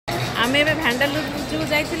आम ए भांडालुर जू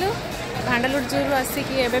जाइलु भांडालुर जू रु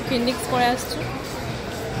आसिक ए फिनिक्स पळै आसछु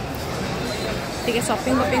टिके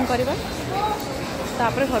शॉपिंग वॉपिंग करबा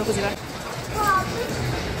तापर घर को जीवा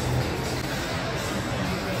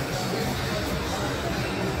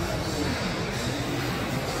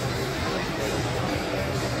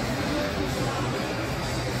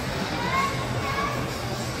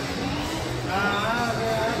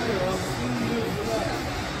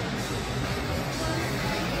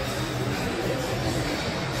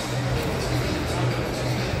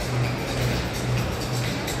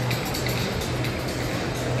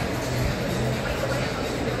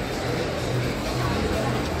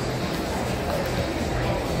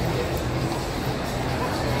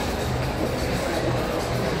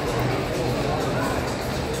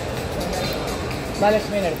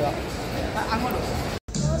Lexmi എടുത്തോ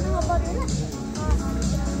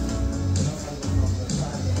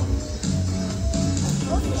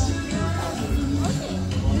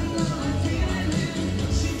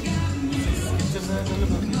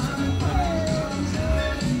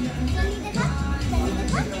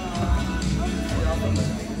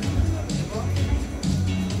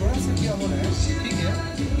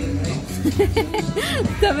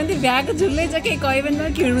तमें बैग झुले जाके कहबे ना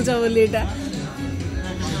किणुच बोली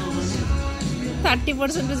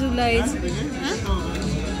 30% झूला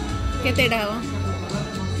केतेटा हम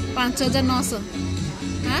 5900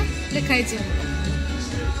 हाँ लिखाई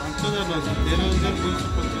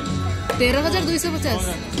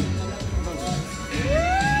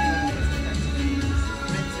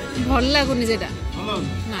 13,250 भल लगुनि से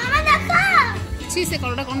से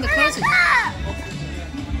कलटा कौन देखा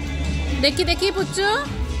देखी देखी पुचु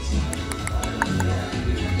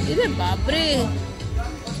इरे बापरे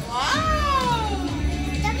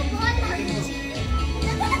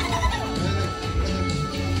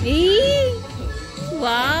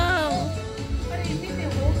वाव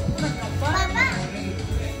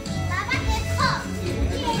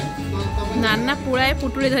नाना पुड़ाए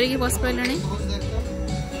पुटुड़ी धरिकी बस पाइलानी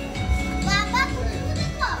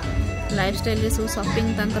लाइफस्टाइल सब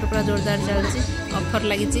शॉपिंग तांकर पूरा जोरदार चलती ऑफर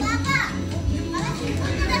लगी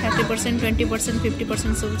 30%, 20%,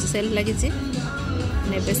 50% सब सेल लगी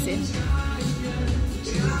नेबे से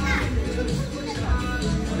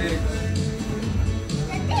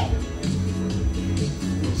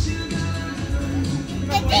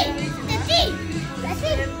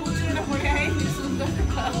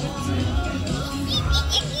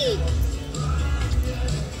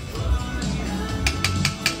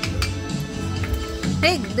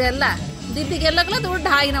देला दीदी के लगला तो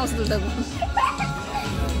ढाई ना उस तक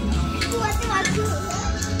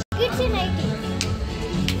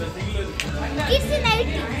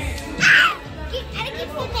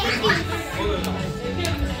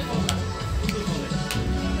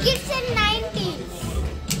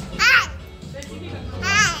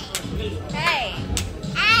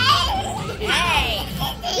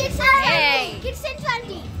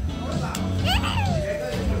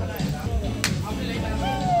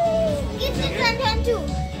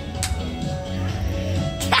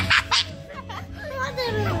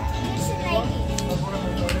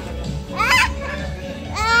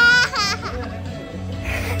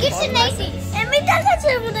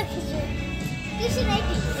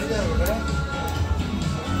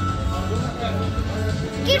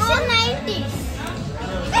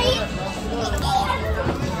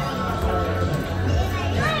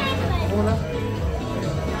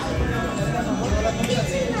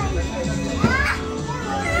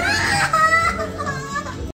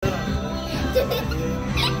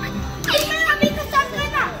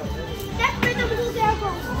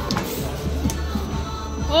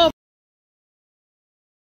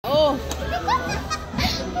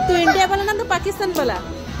तू इंडिया वाला ना तो पाकिस्तान वाला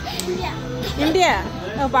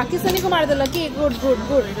इंडिया पाकिस्तानी को मार देला कि गुड गुड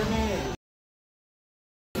गुड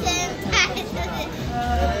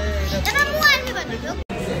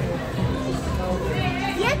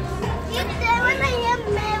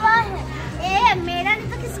मेरा नहीं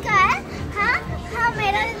तो किसका है? हाँ हाँ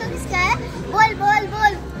मेरा नहीं तो किसका है? बोल बोल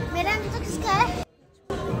बोल मेरा नहीं तो किसका है?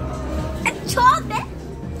 छोड़ दे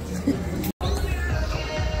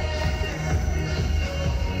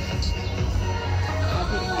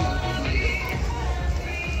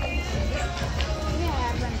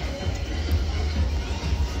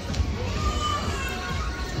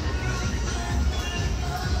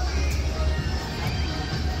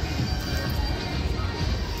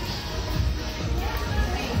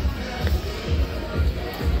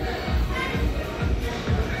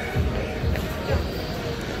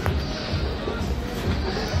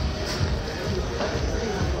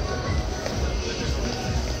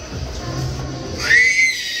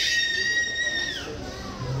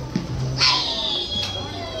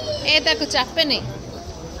ए ताको चापेनी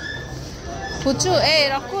पुचू ए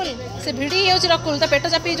रकुल से भिड़ी हो रकुल ता पेट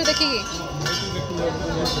चापी जो देखिकी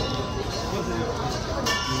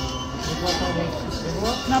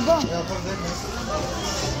नबो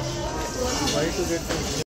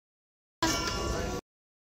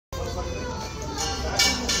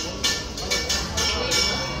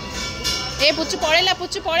ए पुचू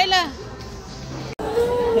पड़ेला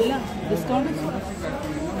हेला डिस्काउंट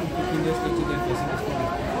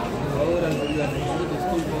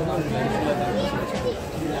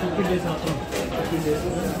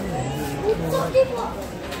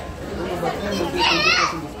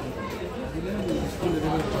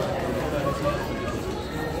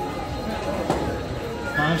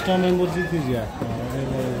पाँचटा मेंबरशिप दीजिए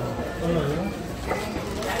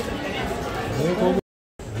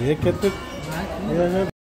ये कितने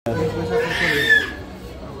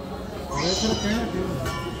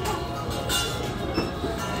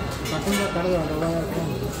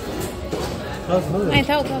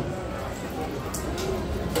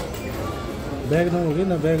बैग दूंगी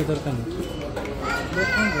ना बैग दरकार नहीं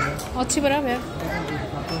अच्छी बरा बैग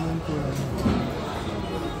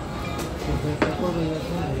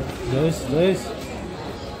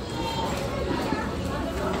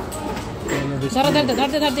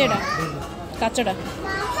धर एटा काचड़ा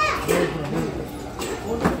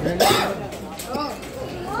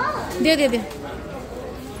दे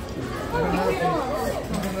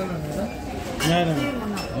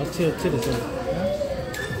अच्छे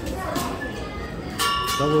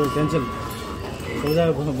सब कैंसिल सब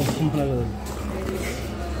जगह मना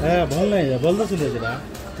कर भल नहीं भल तो सुनिए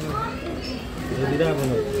दीदा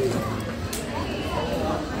भल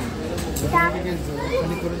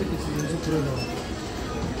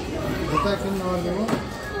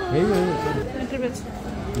वीडियो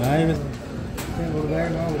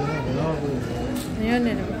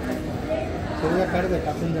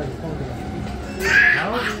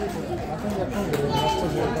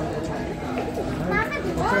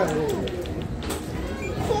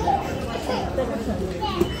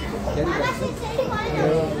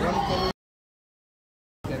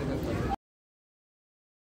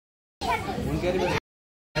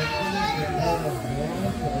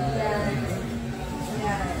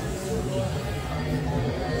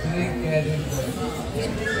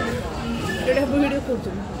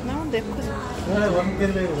ना देखो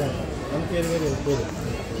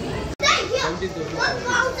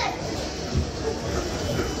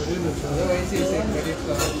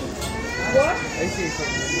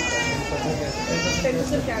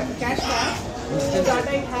cash back that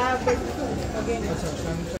I have but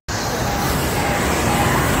again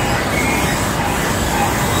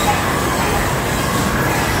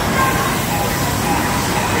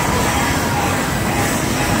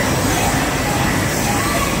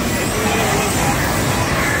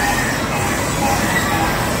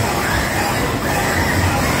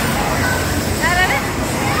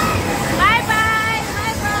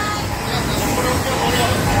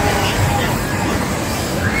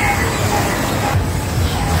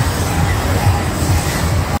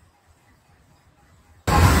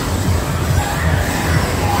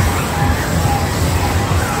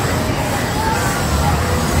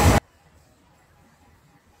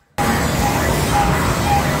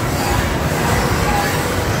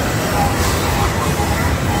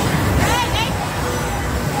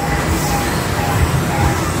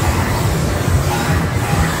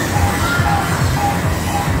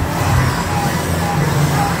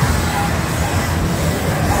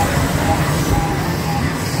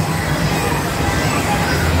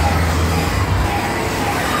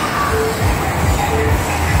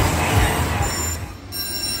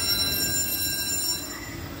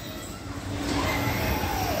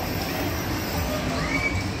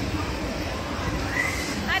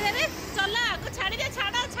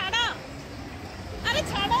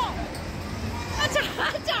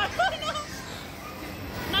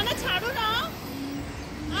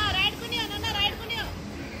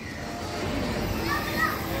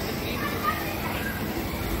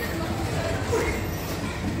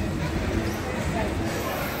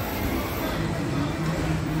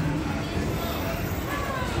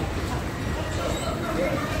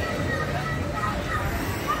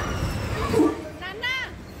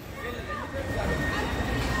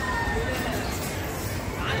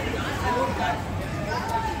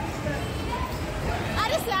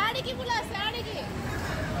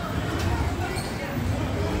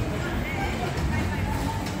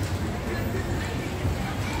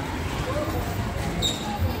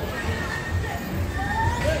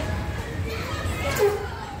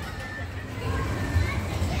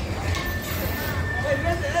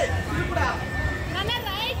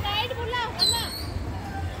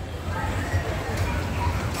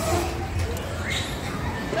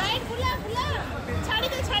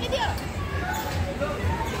छाड़ी दियो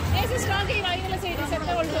ऐसे स्ट्रांग ही रही गला सेठी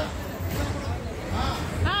सेटे बोलतो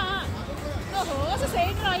हां ओहो से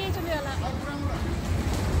सेट रही चली वाला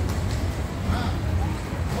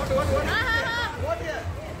हां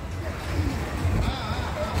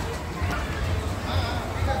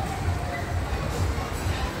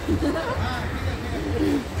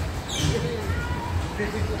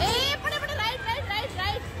ए पड़े राइट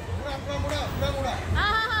पूरा हां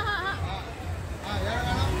यार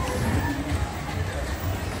गाना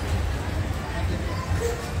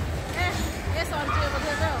ये सॉल्व चाहिए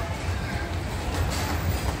मुझे तो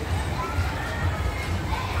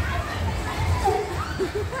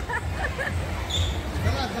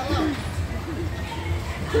चला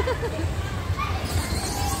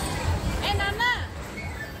ए नाना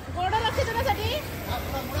गोड़ रखी तो ना सटी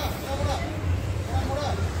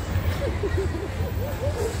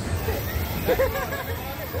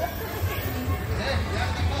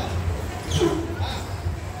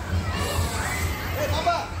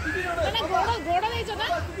मुड़ा गोड़ नहीं चला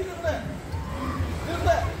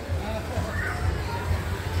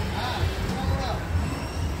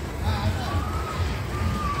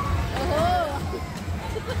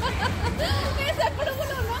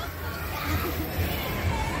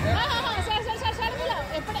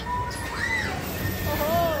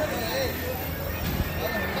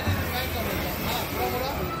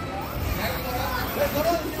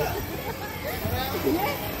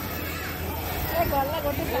गला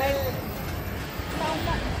गोटे साइड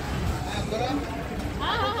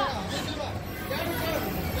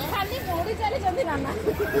खाली मोड़ी चली जल्दी नाना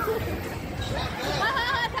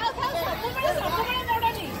सब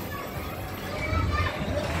मोड़नी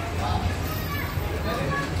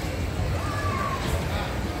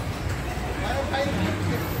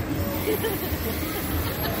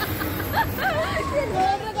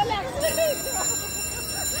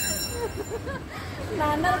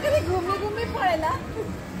नाना कभी घूमी पड़ेला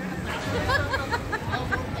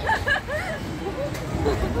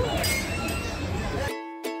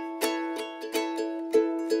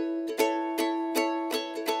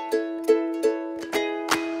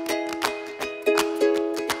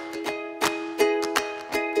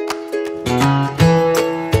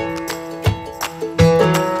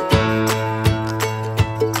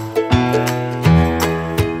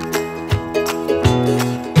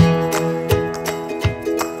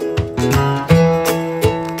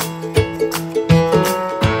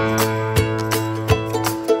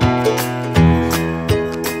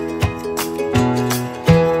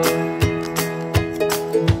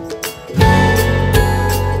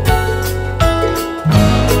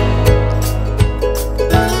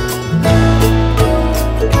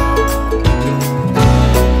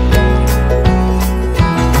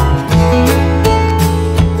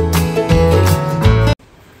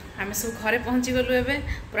घरे पहुँची गलु एबे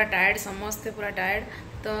पूरा टायर्ड समस्ते पूरा टायर्ड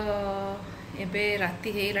तो एबे राति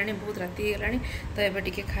होगलानी बहुत राति होगलानी तो एबे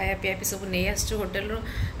टिके खाया पिया सब नहीं आसचु होटेल रो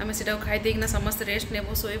आम से खाई देना समस्त रेस्ट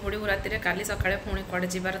नेबू शोई पड़ू राति काली सकाळे पुणी कड़े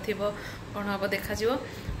जीवार थी कौन हम देखा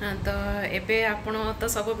तो एबे आपण तो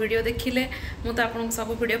सब वीडियो देखिले मु तो आपन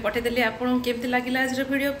सब वीडियो पठेदेली आपन केमती लागिला आज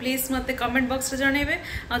वीडियो प्लीज मते कमेंट बॉक्स रे जणेबे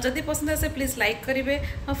आ जदी पसंद आसे प्लीज लाइक करिवे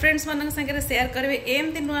और फ्रेंड्स मान संगे शेयर करिवे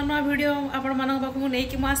एमती नुआ नुआ वीडियो आपण मान पाखु नै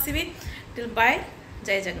कि मु आसीबी टिल बाय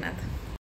जय जगन्नाथ।